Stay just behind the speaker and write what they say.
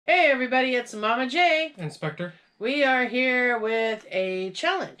Hey everybody, it's Mama J. And Spectre. We are here with a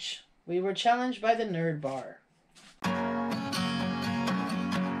challenge. We were challenged by the Nerd Bar.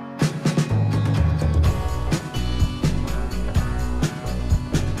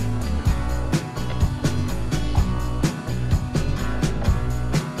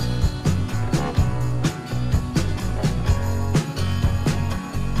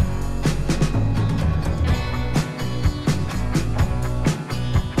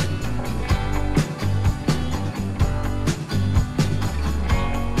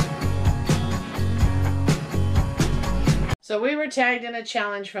 So we were tagged in a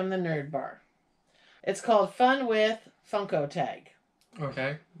challenge from the Nerd Bar. It's called Fun with Funko Tag.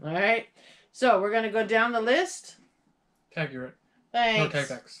 Okay. All right. So we're going to go down the list. Tag you're it. Thanks. No tag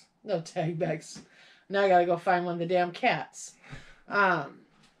backs. No tag backs. Now I got to go find one of the damn cats.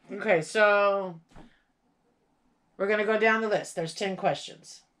 Okay, so we're going to go down the list. There's 10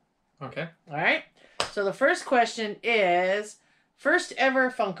 questions. Okay. All right. So the first question is, first ever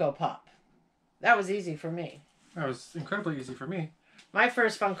Funko Pop. That was easy for me. That was incredibly easy for me. My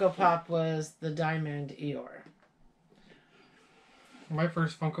first Funko Pop was the Diamond Eeyore. My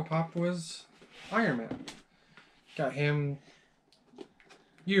first Funko Pop was Iron Man. Got him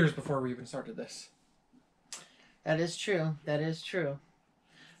years before we even started this. That is true. That is true.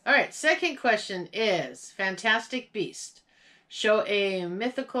 All right. Second question is, Fantastic Beast. Show a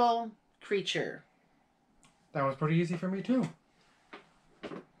mythical creature. That was pretty easy for me too.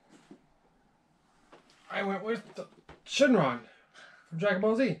 I went with the Shinron from Dragon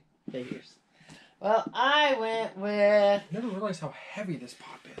Ball Z. Figures. Well, I went with... I never realized how heavy this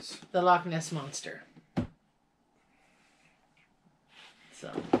pop is. the Loch Ness Monster.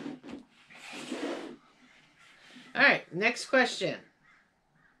 So. Alright, next question.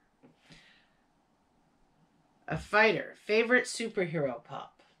 A fighter. Favorite superhero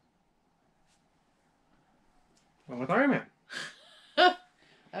pop? Went with Iron Man.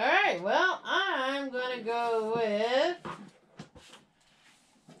 Alright, well, I'm going to go with...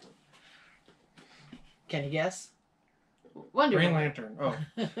 Can you guess? Wonder Green Woman. Lantern.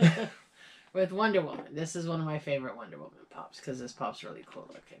 Oh. With Wonder Woman. This is one of my favorite Wonder Woman pops because this pop's really cool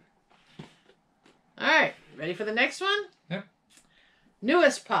looking. Alright, ready for the next one? Yep.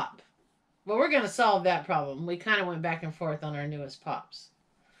 Newest pop. Well, we're going to solve that problem. We kind of went back and forth on our newest pops.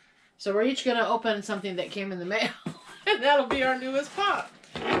 So we're each going to open something that came in the mail, and that'll be our newest pop.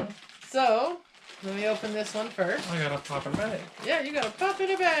 So, let me open this one first. I got a pop in a bag. Yeah, you got a pop in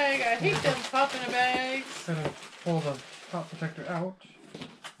a bag. I hate them pop in a bags. Gonna pull the pop protector out.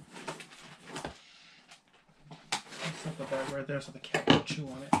 Set the bag right there so the cat can chew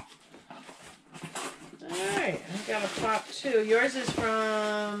on it. Alright, I got a pop too. Yours is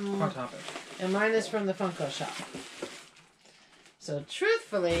from... Hot Topic. And mine is from the Funko shop. So,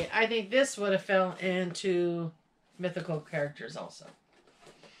 truthfully, I think this would have fell into mythical characters also.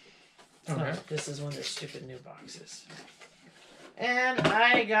 Okay. So, this is one of the stupid new boxes. And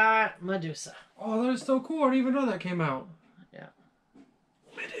I got Medusa. Oh, that is so cool. I didn't even know that came out. Yeah.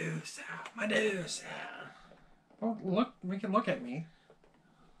 Medusa. Medusa. Oh, look. We can look at me.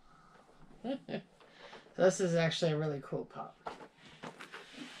 So this is actually a really cool pop.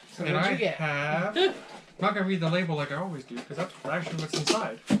 So And what'd I you get? have... I'm not going to read the label like I always do, because that's actually what's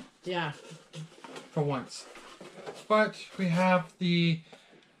inside. Yeah. For once. But we have the...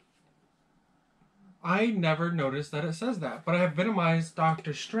 I never noticed that it says that, but I have Venomized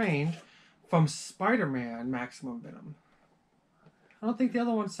Doctor Strange from Spider-Man Maximum Venom. I don't think the other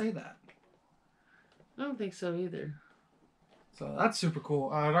ones say that. I don't think so either. So that's super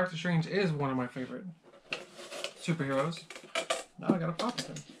cool. Doctor Strange is one of my favorite superheroes. Now I got a pop with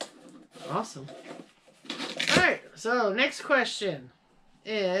him. Awesome. Alright, so next question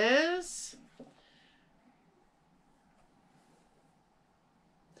is...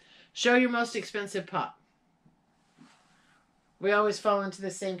 Show your most expensive pop. We always fall into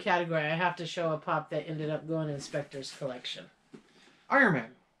the same category. I have to show a pop that ended up going in Spectre's collection. Iron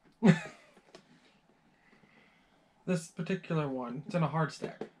Man. This particular one. It's in a hard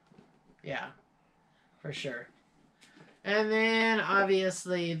stack. Yeah, for sure. And then,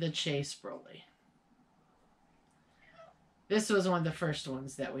 obviously, the Chase Broly. This was one of the first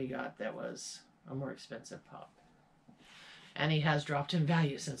ones that we got that was a more expensive pop. And he has dropped in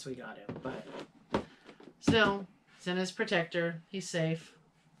value since we got him. But still, it's in his protector. He's safe.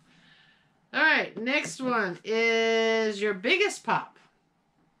 Alright, next one is your biggest pop.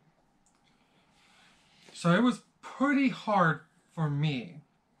 So it was pretty hard for me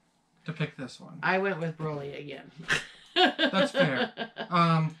to pick this one. I went with Broly again. That's fair.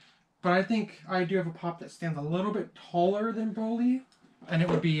 But I think I do have a pop that stands a little bit taller than Broly. And it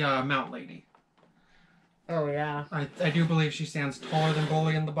would be Mount Lady. Oh, yeah. I do believe she stands taller than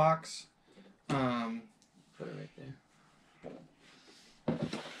Bully in the box. Put it right there.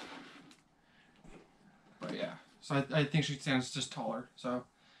 But yeah. So I think she stands just taller. So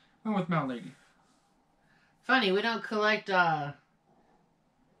I went with Mount Lady. Funny, we don't collect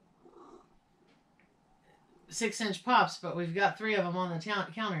 6-inch pops, but we've got 3 of them on the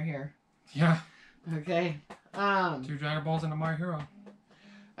counter here. Yeah. Okay. 2 Dragon Balls and a My Hero.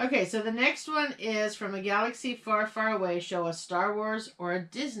 Okay, so the next one is from a galaxy far, far away. Show a Star Wars or a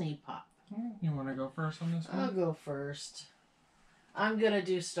Disney pop. You want to go first on this one? I'll go first. I'm going to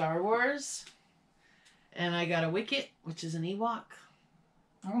do Star Wars. And I got a Wicket, which is an Ewok.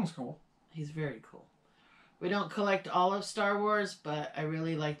 That one's cool. He's very cool. We don't collect all of Star Wars, but I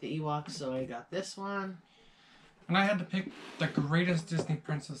really like the Ewoks, so I got this one. And I had to pick the greatest Disney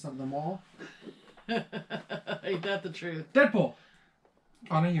princess of them all. Ain't that the truth? Deadpool!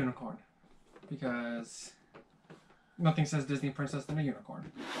 On a unicorn. Because nothing says Disney princess than a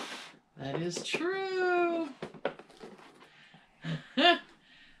unicorn. That is true.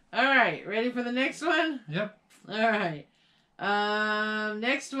 Alright, ready for the next one? Yep. Alright.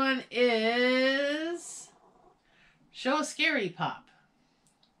 Next one is show a scary pop.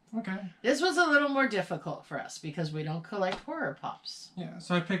 Okay. This was a little more difficult for us because we don't collect horror pops. Yeah,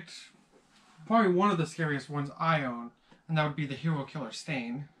 so I picked probably one of the scariest ones I own, and that would be the Hero Killer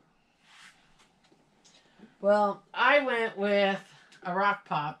Stain. Well, I went with a rock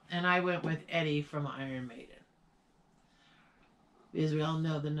pop, and I went with Eddie from Iron Maiden. Because we all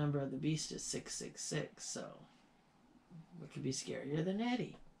know the number of the beast is 666, so what could be scarier than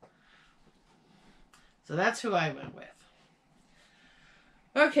Eddie? So that's who I went with.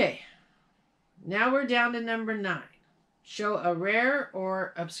 Okay, now we're down to number 9. Show a rare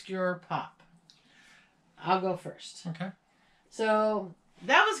or obscure pop. I'll go first. Okay. So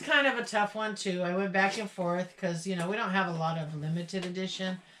that was kind of a tough one too. I went back and forth because, you know, we don't have a lot of limited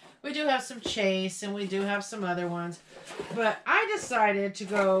edition. We do have some Chase and we do have some other ones. But I decided to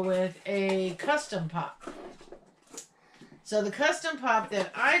go with a custom pop. So the custom pop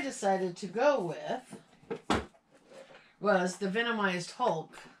that I decided to go with was the Venomized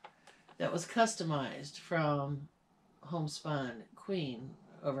Hulk that was customized from Homespun Queen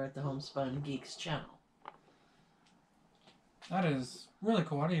over at the Homespun Geeks channel. That is really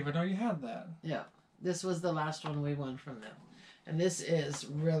cool. I didn't even know you had that. Yeah. This was the last one we won from them. And this is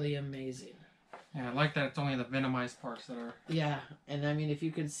really amazing. Yeah, I like that it's only the venomized parts that are... Yeah. And I mean, if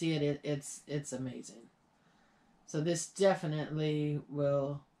you could see it, it's amazing. So this definitely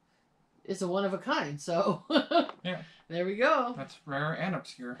will... It's a one of a kind, so... Yeah. There we go. That's rare and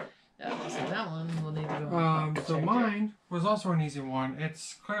obscure. Yeah, so that one will need to go. So mine was also an easy one.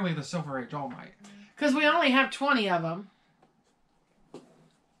 It's clearly the Silver Age All Might. Because we only have 20 of them.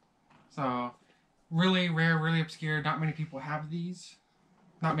 So, really rare, really obscure. Not many people have these.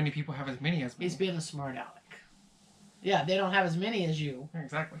 Not many people have as many as me. He's being a smart aleck. Yeah, they don't have as many as you. Yeah,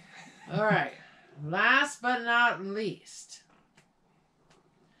 exactly. All right. Last but not least.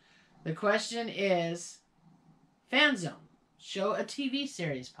 The question is, Fan Zone. Show a TV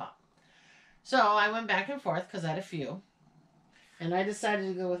series pop. So I went back and forth because I had a few. And I decided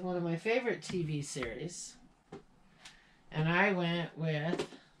to go with one of my favorite TV series. And I went with,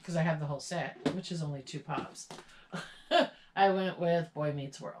 because I have the whole set, which is only 2 pops. I went with Boy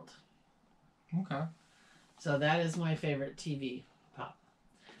Meets World. Okay. So that is my favorite TV pop.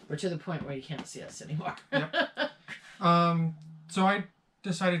 We're to the point where you can't see us anymore. Yep. So I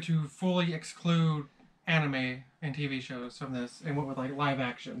decided to fully exclude anime and TV shows from this and went with like live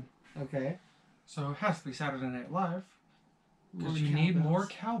action. Okay. So it has to be Saturday Night Live. Because More you need cowbells. more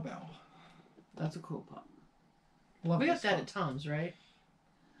cowbell. That's a cool pop. Love We got this that song. at Tom's, right?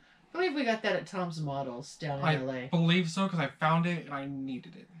 I believe we got that at Tom's Models down in I LA. believe so because I found it and I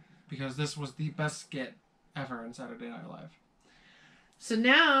needed it. Because this was the best skit ever in Saturday Night Live. So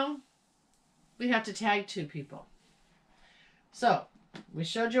now we have to tag 2 people. So we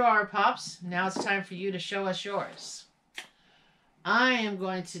showed you our pops. Now it's time for you to show us yours. I am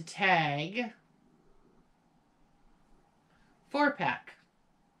going to tag 4-pack.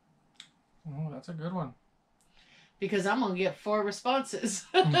 Oh, that's a good one. Because I'm going to get 4 responses.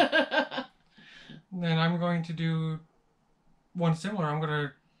 Then I'm going to do one similar. I'm going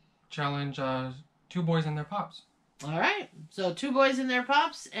to challenge 2 boys and their pops. All right. So 2 boys and their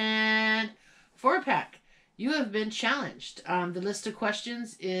pops and 4-pack. You have been challenged. The list of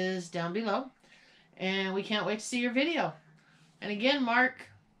questions is down below. And we can't wait to see your video. And again, Mark,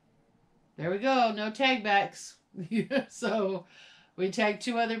 there we go. No tag backs. So we tagged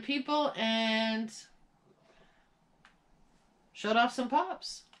 2 other people and showed off some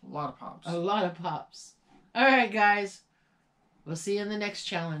pops. A lot of pops. A lot of pops. All right, guys. We'll see you in the next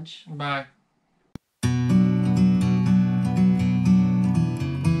challenge. Bye.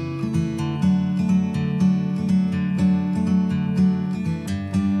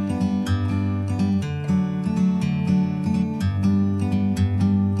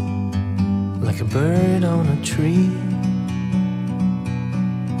 Like a bird on a tree,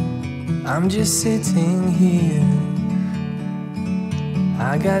 I'm just sitting here.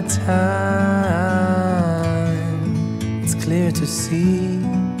 I got time, it's clear to see.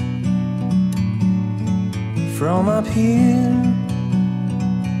 From up here,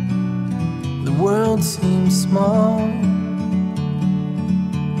 the world seems small.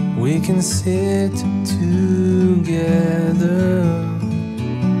 We can sit together.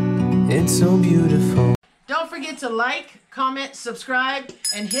 It's so beautiful. Don't forget to like, comment, subscribe,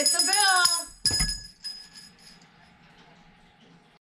 and hit the bell.